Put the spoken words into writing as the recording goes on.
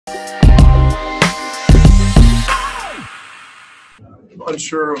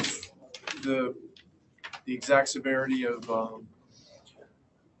unsure of the exact severity of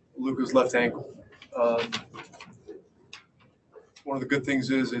Luka's left ankle. One of the good things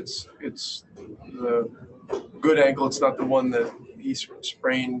is it's the good ankle. It's not the one that he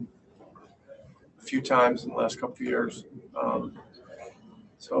sprained a few times in the last couple of years.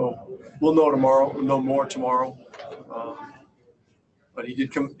 So we'll know tomorrow. We'll know more tomorrow. But he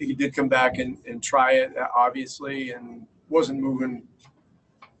did come back and try it, obviously, and wasn't moving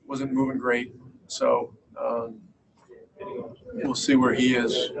great. So we'll see where he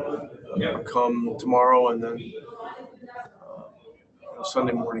is come tomorrow and then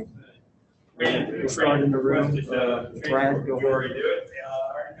Sunday morning. Start in the room. Brad, go ahead.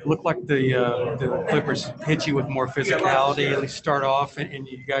 It looked like the Clippers hit you with more physicality, at least start off, and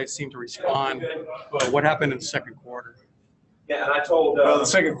you guys seem to respond. What happened in the second quarter? Yeah, and I told the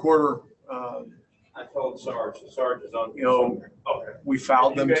second quarter. I told Sarge. Sarge is on. We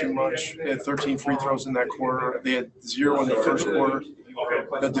fouled them too much. They had 13 free throws in that quarter. They had 0 in the first quarter.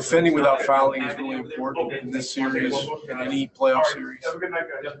 Defending without fouling is really important in this series and any playoff series.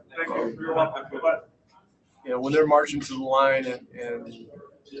 When they're marching to the line and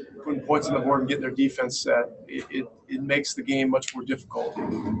putting points on the board and getting their defense set, it makes the game much more difficult.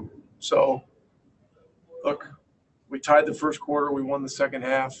 So, look, we tied the first quarter. We won the second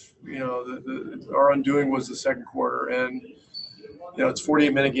half. Our undoing was the second quarter, and it's a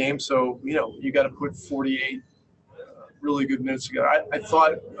 48-minute game. So you got to put 48 really good minutes together. I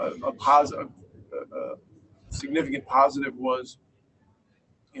thought a significant positive was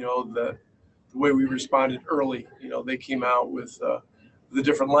the way we responded early. They came out with a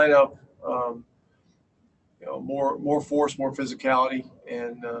different lineup, more force, more physicality,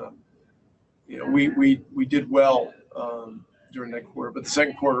 and we did well during that quarter. But the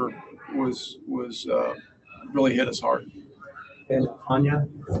second quarter was really hit us hard. And Anya?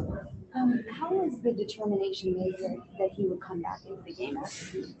 How was the determination made that he would come back into the game after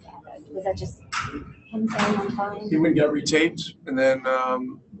he had it? Was that just him saying I'm fine? He went and got retaped, and then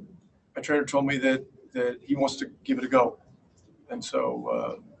my trainer told me that he wants to give it a go. And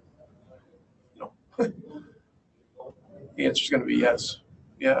so, the answer is going to be yes.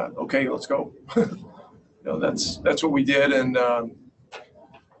 Yeah, okay, let's go. That's what we did, and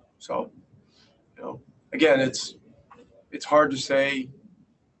again, it's hard to say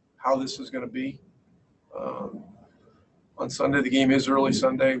how this is going to be. On Sunday, the game is early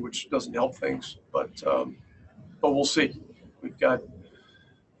Sunday, which doesn't help things, but we'll see. We've got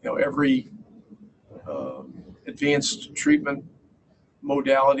every advanced treatment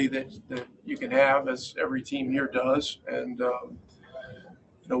modality that you can have, as every team here does, and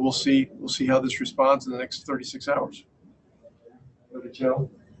we'll see how this responds in the next 36 hours. Go to Joe.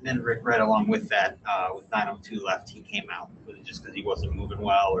 And then Rick, right along with that, with 9:02 left, he came out. Was it just because he wasn't moving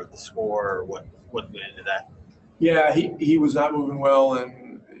well, or the score, or what went into that? Yeah, he was not moving well,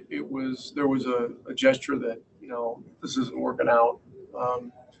 and there was a gesture that this isn't working out.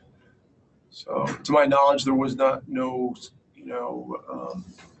 So to my knowledge, there was no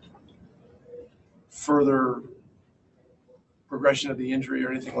further progression of the injury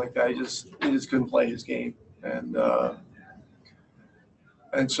or anything like that. He just couldn't play his game, and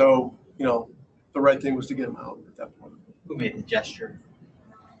so the right thing was to get him out at that point. Who made the gesture?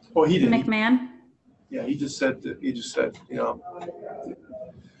 Well, he did. McMahon. Yeah, he just said this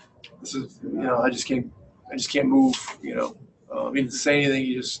is I just can't move. He didn't say anything.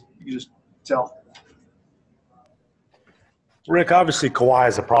 You just tell. Rick, obviously Kawhi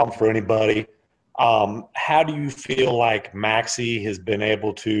is a problem for anybody. How do you feel like Maxey has been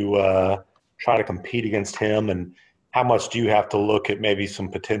able to try to compete against him, and how much do you have to look at maybe some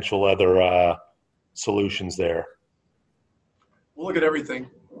potential other solutions there? We'll look at everything.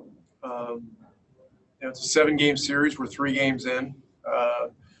 It's a 7-game series. We're 3 games in.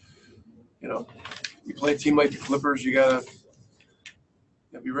 You play a team like the Clippers, you gotta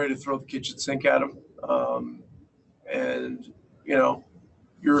be ready to throw the kitchen sink at them. And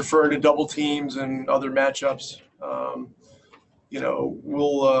you're referring to double teams and other matchups.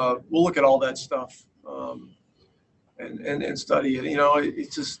 We'll look at all that stuff and study it.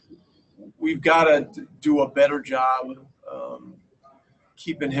 It's just we've got to do a better job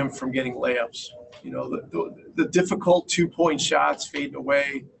keeping him from getting layups. The difficult 2-point shots fading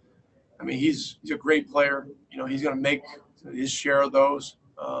away. I mean, he's a great player. He's going to make his share of those.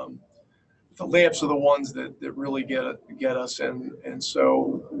 The layups are the ones that really get us, and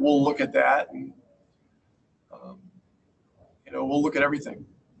so we'll look at that, and we'll look at everything.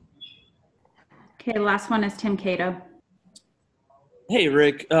 Okay, last one is Tim Cato. Hey,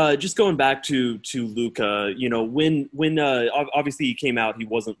 Rick, just going back to Luka, you know, when obviously he came out, he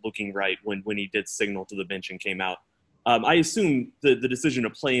wasn't looking right when he did signal to the bench and came out. I assume the decision to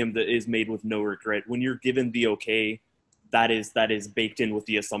play him that is made with no regret. When you're given the okay, that is baked in with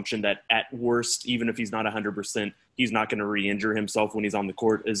the assumption that at worst, even if he's not 100%, he's not going to re-injure himself when he's on the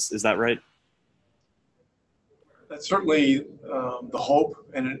court. Is that right? That's certainly the hope,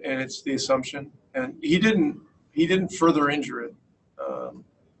 and it's the assumption. And he didn't further injure it.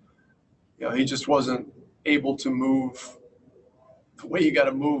 You know, he just wasn't able to move the way you got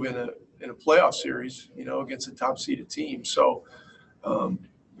to move in a playoff series, you know, against a top seeded team. So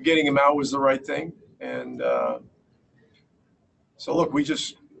getting him out was the right thing. And so look, we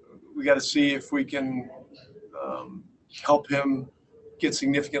got to see if we can help him get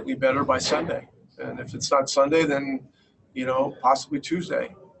significantly better by Sunday. And if it's not Sunday, then, you know, possibly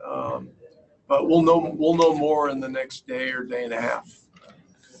Tuesday. But we'll know more in the next day or day and a half.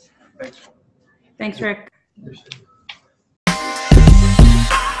 Thanks. Thanks, Rick.